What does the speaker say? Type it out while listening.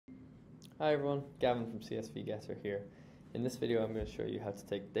Hi everyone, Gavin from CSV Getter here. In this video I'm going to show you how to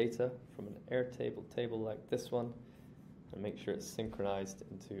take data from an Airtable table like this one and make sure it's synchronized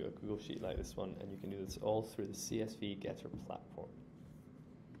into a Google Sheet like this one, and you can do this all through the CSV Getter platform.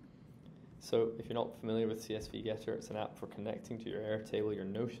 So if you're not familiar with CSV Getter, it's an app for connecting to your Airtable your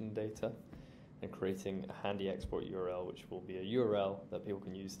Notion data and creating a handy export URL, which will be a URL that people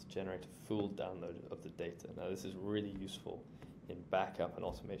can use to generate a full download of the data. Now this is really useful in backup and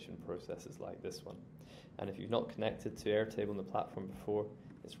automation processes like this one. And if you've not connected to Airtable in the platform before,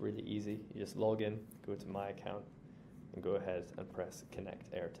 it's really easy. You just log in, go to My Account, and go ahead and press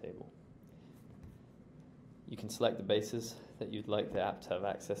Connect Airtable. You can select the bases that you'd like the app to have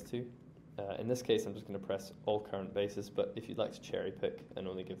access to. In this case, I'm just going to press all current bases, but if you'd like to cherry pick and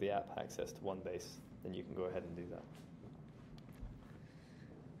only give the app access to one base, then you can go ahead and do that.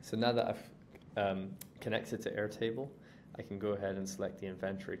 So now that I've connected to Airtable, I can go ahead and select the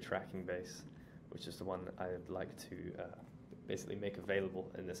inventory tracking base, which is the one I'd like to basically make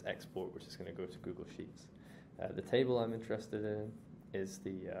available in this export, which is going to go to Google Sheets. The table I'm interested in is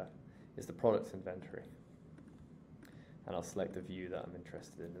the products inventory, and I'll select the view that I'm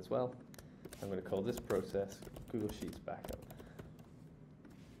interested in as well. I'm going to call this process Google Sheets Backup.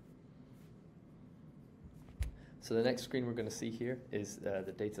 So the next screen we're going to see here is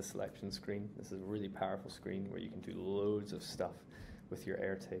the data selection screen. This is a really powerful screen where you can do loads of stuff with your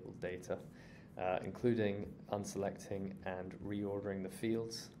Airtable data, including unselecting and reordering the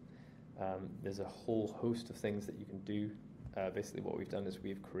fields. There's a whole host of things that you can do. Basically what we've done is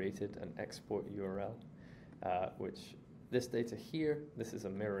we've created an export URL, which this data here, this is a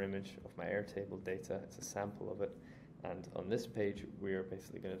mirror image of my Airtable data. It's a sample of it. And on this page, we're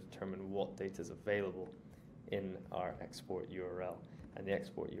basically going to determine what data is available in our export URL. And the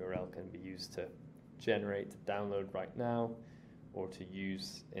export URL can be used to generate, to download right now, or to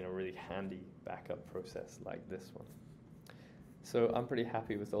use in a really handy backup process like this one. So I'm pretty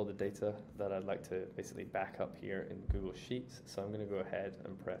happy with all the data that I'd like to basically back up here in Google Sheets. So I'm going to go ahead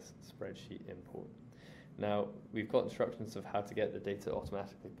and press Spreadsheet Import. Now, we've got instructions of how to get the data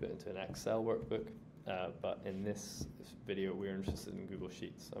automatically put into an Excel workbook, but in this video we're interested in Google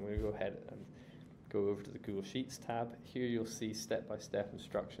Sheets. So I'm going to go ahead and go over to the Google Sheets tab. Here you'll see step-by-step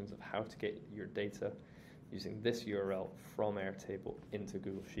instructions of how to get your data using this URL from Airtable into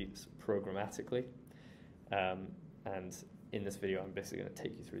Google Sheets programmatically. And in this video I'm basically going to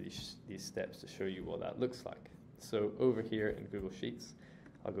take you through these steps to show you what that looks like. So over here in Google Sheets,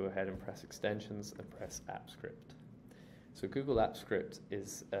 I'll go ahead and press Extensions and press App Script. So Google App Script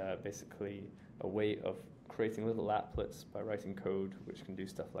is basically a way of creating little applets by writing code which can do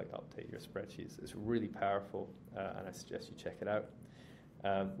stuff like update your spreadsheets. It's really powerful, and I suggest you check it out.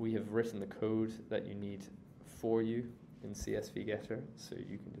 We have written the code that you need for you in CSV Getter, so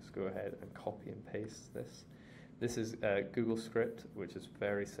you can just go ahead and copy and paste this. This is Google Script, which is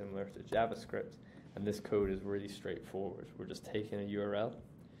very similar to JavaScript, and this code is really straightforward. We're just taking a URL.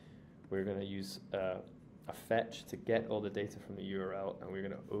 We're going to use a fetch to get all the data from the URL, and we're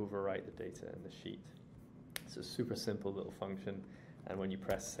going to overwrite the data in the sheet. It's a super simple little function, and when you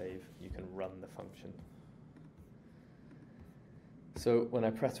press save, you can run the function. So when I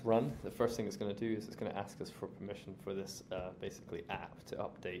press run, the first thing it's going to do is it's going to ask us for permission for this basically app to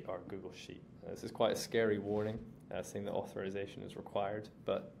update our Google Sheet. This is quite a scary warning, saying that authorization is required,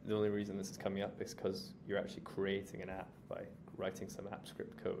 but the only reason this is coming up is because you're actually creating an app by writing some app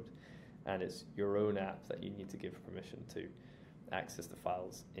script code, and it's your own app that you need to give permission to access the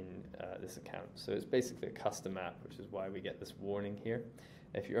files in this account. So it's basically a custom app, which is why we get this warning here.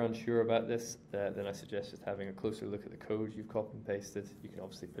 If you're unsure about this, then I suggest just having a closer look at the code you've copied and pasted. You can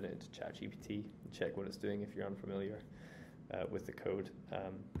obviously put it into ChatGPT and check what it's doing if you're unfamiliar with the code.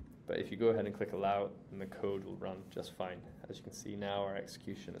 But if you go ahead and click allow, then the code will run just fine. As you can see now, our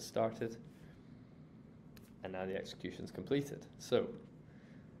execution has started, and now the execution is completed. So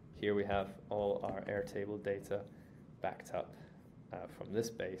here we have all our Airtable data backed up from this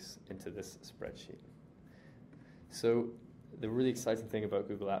base into this spreadsheet. So the really exciting thing about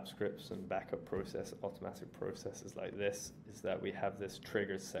Google App Scripts and backup process, automatic processes like this, is that we have this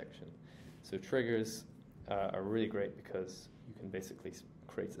triggers section. So triggers are really great because you can basically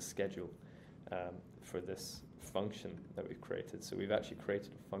create a schedule for this function that we've created. So we've actually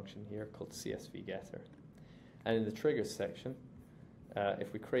created a function here called CSV Getter. And in the triggers section,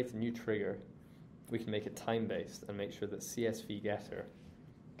 if we create a new trigger, we can make it time-based and make sure that CSV Getter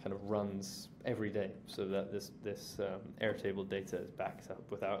kind of runs every day, so that this Airtable data is backed up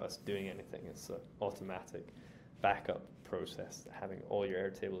without us doing anything. It's an automatic backup process. Having all your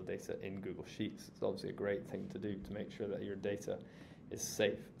Airtable data in Google Sheets is obviously a great thing to do to make sure that your data is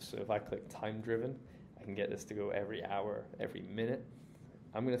safe. So if I click time driven, I can get this to go every hour, every minute.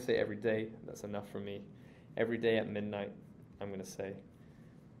 I'm going to say every day. That's enough for me. Every day at midnight, I'm going to say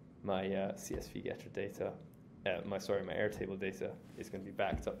my CSV getter data, my Airtable data is going to be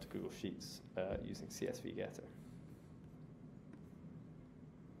backed up to Google Sheets using CSV getter.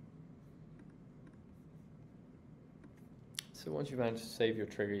 So once you've managed to save your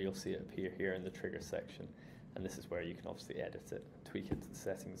trigger, you'll see it appear here in the trigger section. And this is where you can obviously edit it, tweak it to the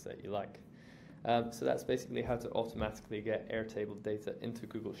settings that you like. So that's basically how to automatically get Airtable data into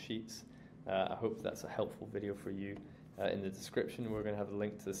Google Sheets. I hope that's a helpful video for you. In the description, we're going to have a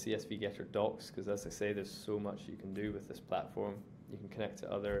link to the CSV Getter docs, because as I say, there's so much you can do with this platform. You can connect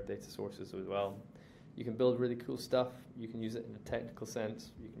to other data sources as well. You can build really cool stuff. You can use it in a technical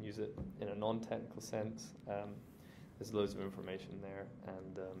sense. You can use it in a non-technical sense. There's loads of information there,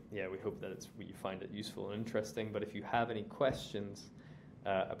 and yeah, we hope that you find it useful and interesting. But if you have any questions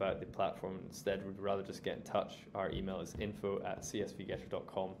about the platform, instead would rather just get in touch, our email is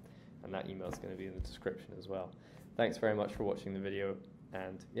info@csvgetter.com, and that email is going to be in the description as well. Thanks very much for watching the video,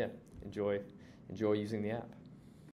 and yeah, enjoy using the app.